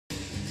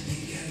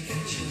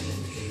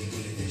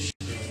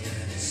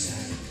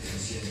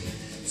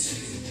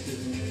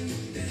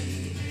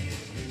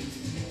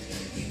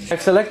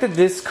I've selected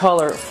this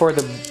color for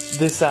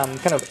this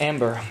kind of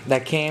amber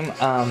that came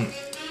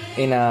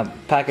in a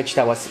package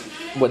that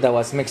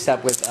was mixed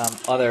up with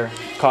other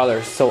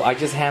colors. So I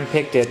just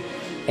hand-picked it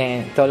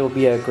and thought it would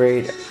be a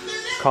great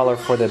color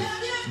for the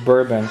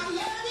bourbon.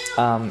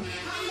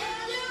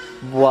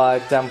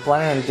 What I'm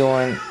planning on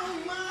doing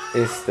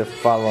is the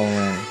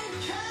following.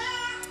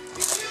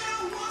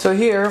 So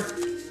here,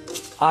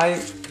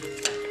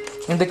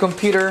 in the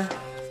computer,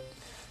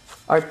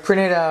 I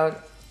printed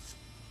out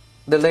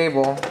the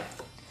label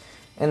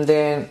and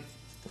then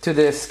to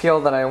the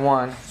scale that I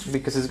want,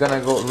 because it's gonna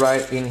go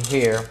right in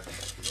here.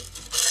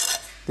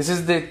 This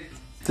is the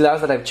glass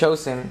that I've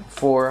chosen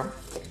for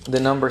the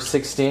number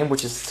 16,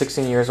 which is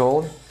 16 years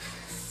old.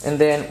 And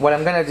then what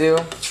I'm gonna do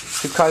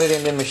to cut it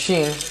in the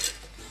machine,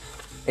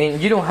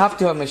 and you don't have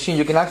to have a machine,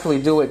 you can actually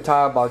do it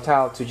tile by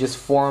tile to just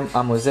form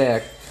a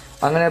mosaic.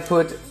 I'm gonna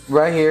put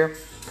right here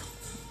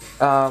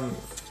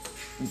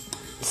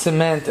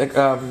cement,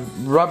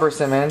 rubber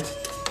cement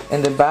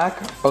in the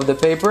back of the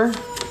paper,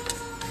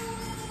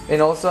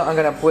 and also I'm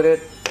gonna put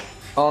it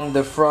on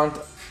the front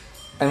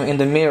and in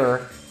the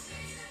mirror,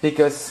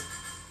 because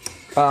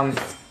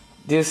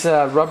this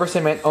rubber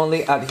cement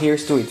only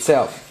adheres to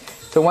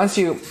itself. So once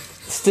you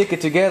stick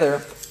it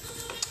together,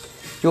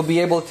 you'll be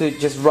able to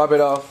just rub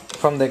it off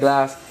from the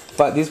glass,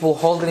 but this will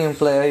hold it in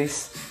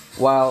place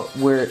while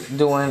we're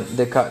doing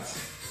the cuts.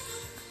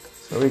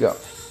 So here we go.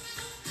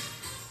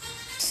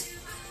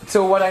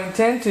 So what I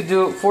intend to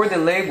do for the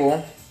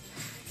label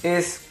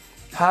is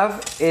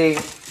have a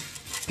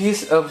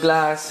piece of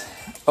glass,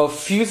 of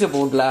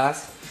fusible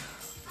glass,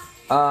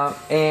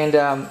 and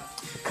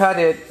cut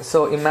it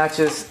so it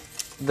matches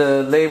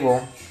the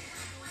label.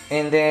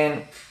 And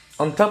then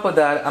on top of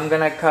that, I'm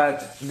gonna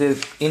cut the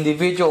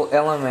individual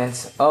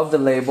elements of the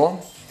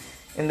label,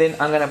 and then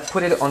I'm gonna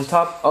put it on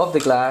top of the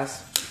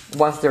glass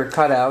once they're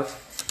cut out,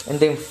 and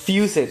then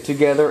fuse it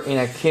together in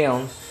a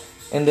kiln.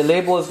 And the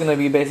label is gonna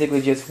be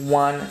basically just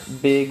one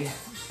big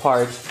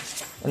part,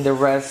 and the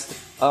rest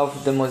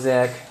of the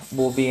mosaic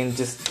will be in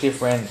just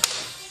different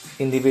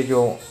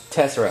individual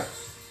tessera.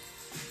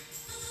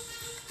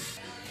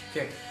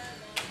 Okay,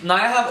 now I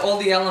have all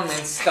the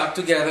elements stuck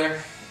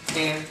together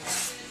in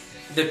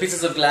the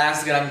pieces of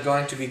glass that I'm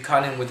going to be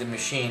cutting with the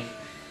machine.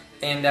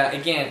 And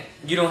again,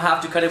 you don't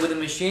have to cut it with a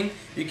machine.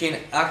 You can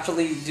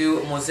actually do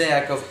a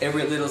mosaic of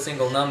every little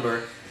single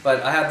number,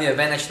 but I have the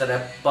advantage that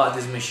I bought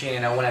this machine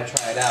and I want to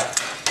try it out.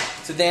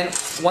 So then,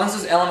 once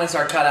those elements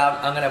are cut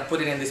out, I'm going to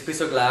put it in this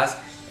piece of glass,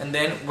 and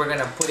then we're going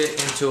to put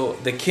it into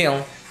the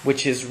kiln,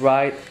 which is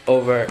right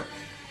over,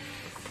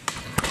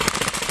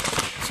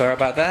 sorry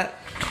about that,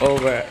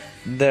 over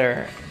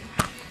there.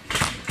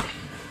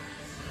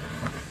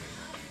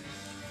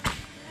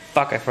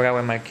 Fuck, I forgot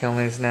where my kiln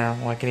is now.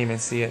 Well, I can't even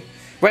see it.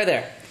 Right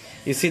there.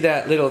 You see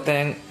that little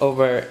thing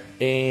over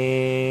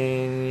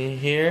in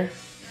here?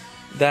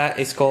 That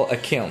is called a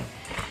kiln.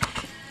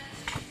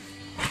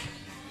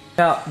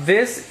 Now,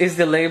 this is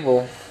the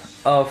label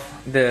of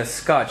the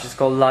scotch. It's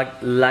called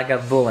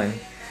Lagavulin.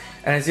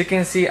 And as you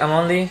can see,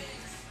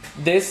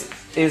 this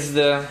is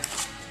the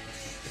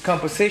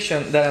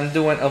composition that I'm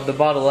doing of the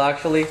bottle. I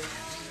actually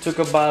took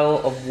a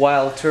bottle of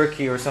wild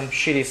turkey or some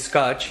shitty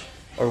scotch,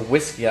 or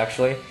whiskey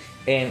actually,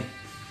 and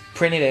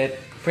printed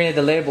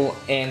the label,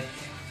 and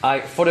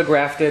I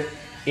photographed it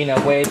in a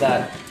way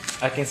that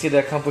I can see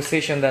the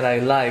composition that I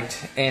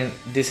liked, and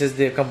this is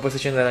the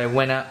composition that I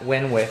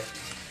went with.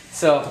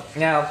 So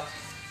now,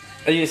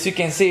 as you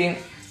can see,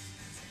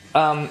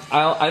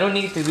 I don't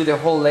need to do the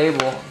whole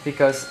label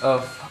because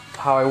of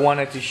how I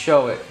wanted to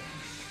show it.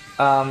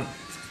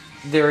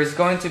 There is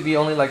going to be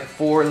only like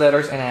 4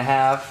 letters and a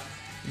half.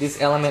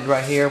 This element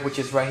right here, which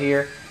is right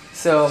here.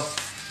 So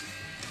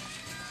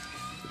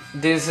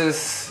this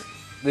is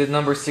the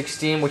number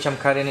 16, which I'm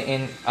cutting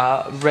in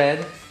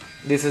red.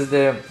 This is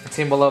the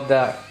symbol of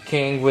the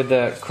king with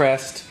the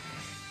crest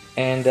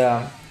and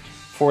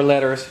 4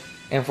 letters.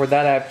 And for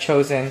that I've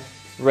chosen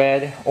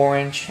red,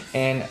 orange,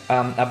 and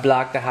a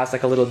black that has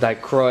like a little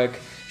dichroic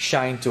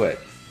shine to it.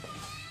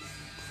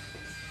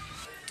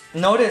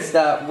 Notice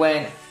that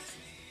when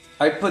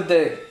I put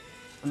the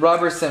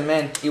rubber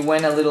cement, it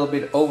went a little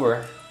bit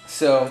over.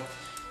 So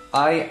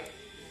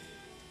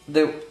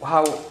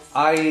how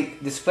I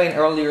displayed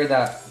earlier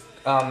that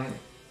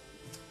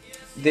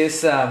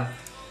this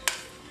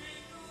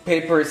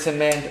paper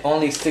cement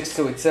only sticks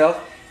to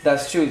itself,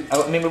 that's true.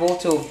 I'm able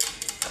to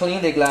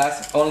clean the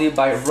glass only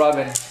by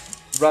rubbing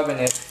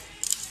it,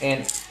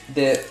 and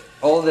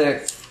all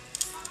the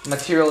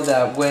material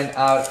that went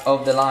out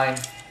of the line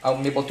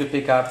I'm able to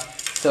pick up,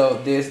 so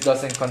this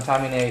doesn't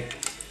contaminate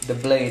the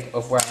blade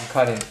of where I'm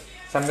cutting.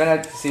 So I'm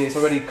gonna see it's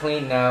already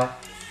clean now,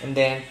 and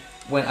then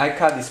when I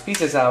cut these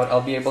pieces out,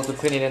 I'll be able to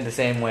clean it in the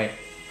same way.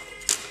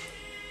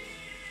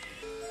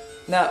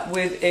 Now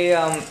with a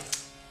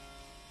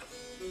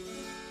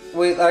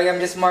I am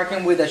just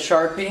marking with a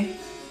Sharpie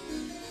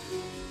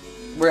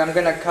where I'm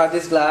gonna cut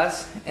this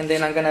glass, and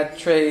then I'm gonna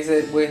trace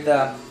it with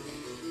a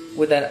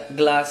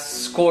glass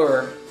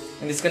scorer,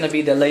 and it's gonna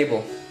be the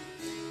label.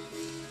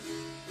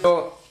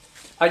 So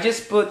I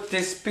just put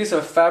this piece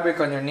of fabric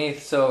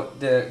underneath so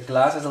the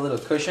glass has a little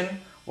cushion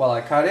while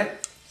I cut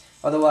it.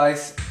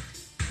 Otherwise,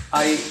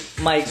 I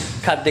might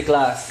cut the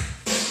glass.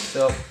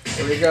 So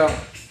here we go.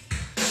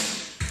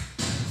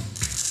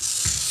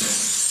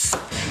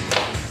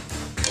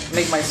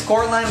 Make my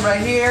score line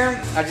right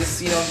here. I just,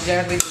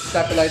 gently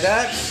tap it like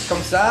that.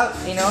 Comes out,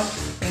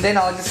 and then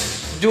I'll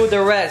just do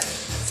the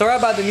rest. Sorry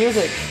about the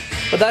music,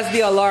 but that's the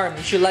alarm.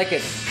 You should like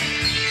it.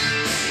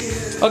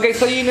 Okay,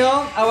 so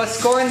I was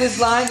scoring this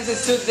line. This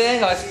is too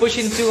thin. I was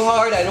pushing too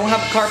hard. I don't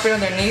have carpet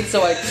underneath,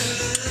 so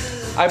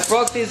I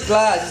broke this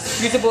glass. It's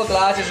fusible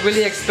glass. It's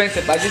really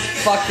expensive. I just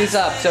fucked this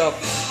up, so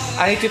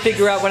I need to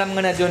figure out what I'm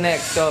gonna do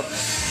next. So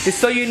just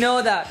so you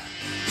know that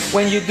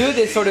when you do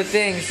this sort of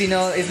things,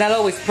 it's not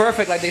always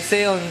perfect, like they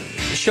say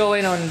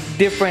showing on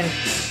different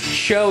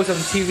shows on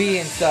TV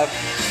and stuff.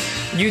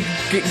 You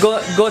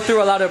go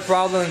through a lot of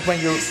problems when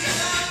you're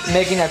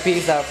making a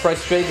piece that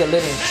frustrates the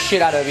living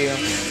shit out of you.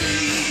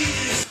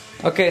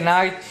 Okay, now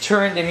I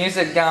turned the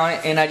music down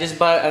and I just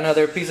bought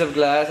another piece of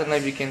glass. I don't know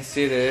if you can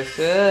see this.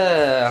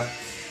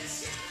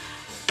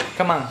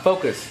 Come on,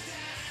 focus.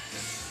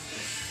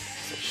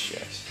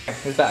 Shit.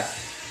 It's back.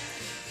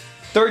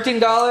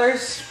 $13.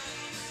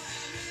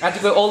 I had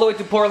to go all the way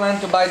to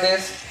Portland to buy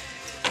this.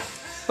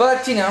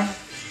 But,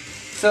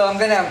 so I'm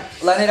gonna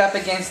line it up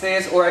against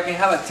this, or I can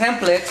have a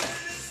template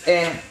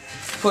and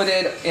put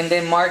it and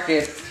then mark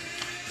it.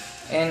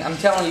 And I'm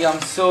telling you,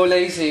 I'm so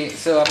lazy,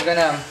 so I'm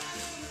gonna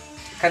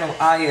kind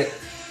of eye it,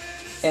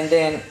 and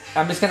then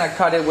I'm just gonna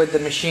cut it with the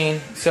machine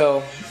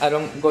so I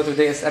don't go through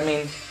this. I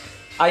mean,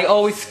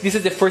 this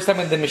is the first time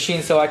with the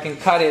machine, so I can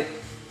cut it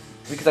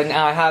because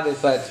now I have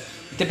it, but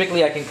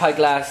typically I can cut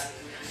glass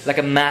like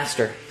a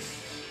master.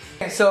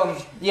 Okay, so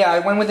yeah, I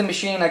went with the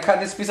machine and I cut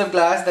this piece of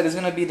glass that is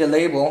gonna be the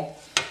label,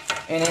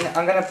 and then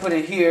I'm gonna put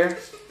it here,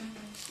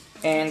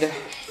 and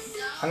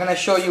I'm gonna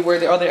show you where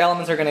the other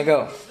elements are gonna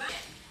go.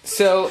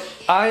 So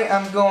I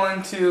am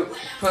going to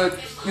put,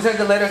 these are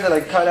the letters that I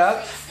cut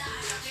out,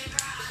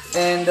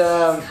 and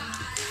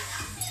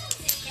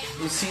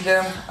you see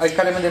them, I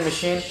cut them in the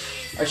machine.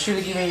 I should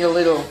have given you a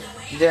little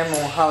demo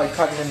on how I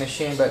cut in the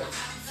machine, but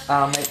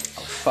I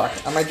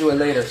might do it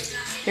later.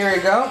 Here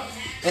we go,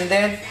 and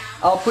then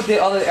I'll put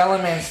the other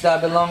elements that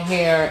belong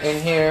here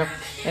and here,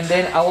 and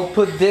then I will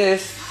put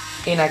this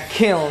in a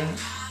kiln,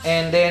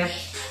 and then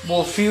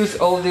we'll fuse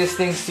all these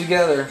things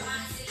together,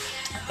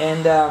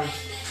 and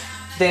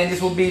then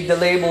this will be the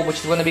label, which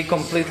is going to be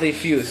completely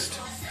fused.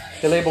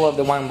 The label of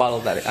the wine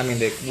bottle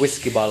the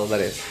whiskey bottle that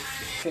is.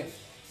 Okay,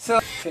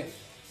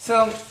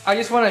 so I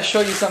just want to show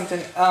you something.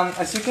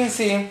 As you can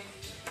see,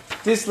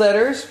 these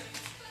letters,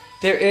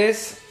 there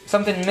is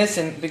something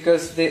missing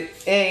because the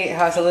A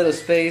has a little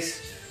space,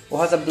 or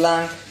has a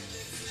blank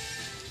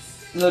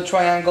little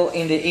triangle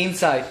in the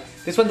inside.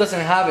 This one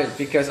doesn't have it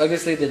because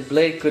obviously the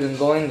blade couldn't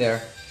go in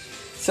there.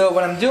 So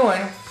what I'm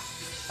doing,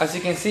 as you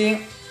can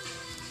see,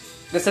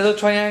 there's a little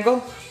triangle.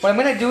 What I'm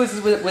gonna do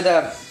is with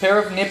a pair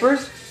of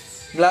nippers,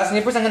 glass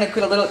nippers, I'm gonna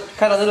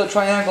cut a little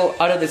triangle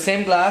out of the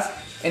same glass,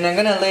 and I'm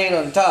gonna lay it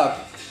on top,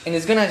 and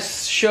it's gonna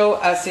show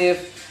as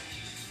if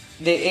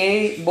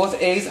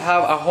both A's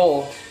have a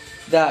hole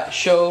that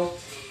show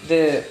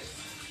the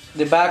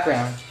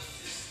background,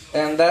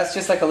 and that's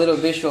just like a little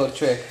visual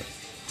trick.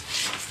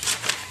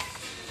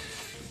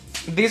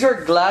 These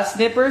are glass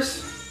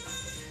nippers.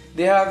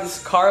 They have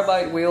these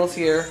carbide wheels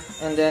here,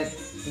 and then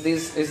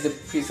this is the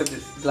piece of the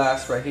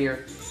glass right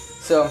here.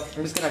 So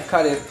I'm just gonna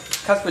cut it.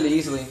 Cuts really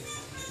easily,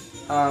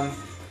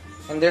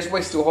 and there's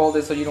ways to hold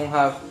it so you don't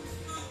have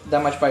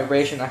that much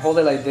vibration. I hold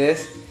it like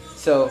this.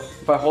 So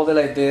if I hold it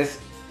like this,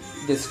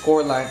 the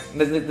score line,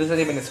 this isn't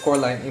even a score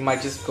line, it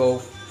might just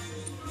go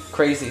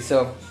crazy.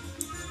 So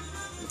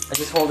I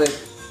just hold it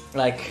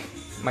like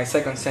my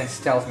second sense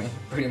tells me,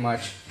 pretty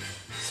much.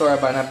 Sorry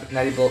about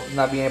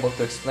not being able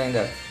to explain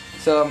that.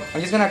 So I'm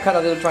just gonna cut a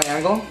little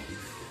triangle,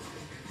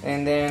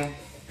 and then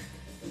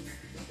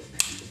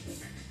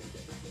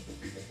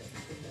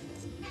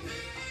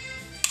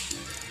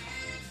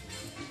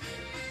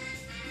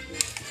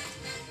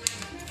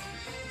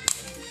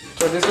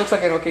so this looks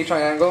like an okay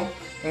triangle.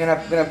 I'm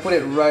gonna put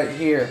it right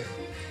here,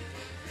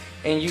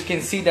 and you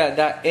can see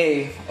that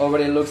A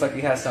already looks like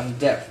it has some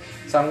depth.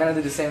 So I'm gonna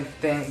do the same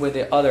thing with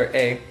the other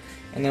A,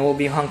 and then we'll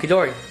be hunky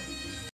dory.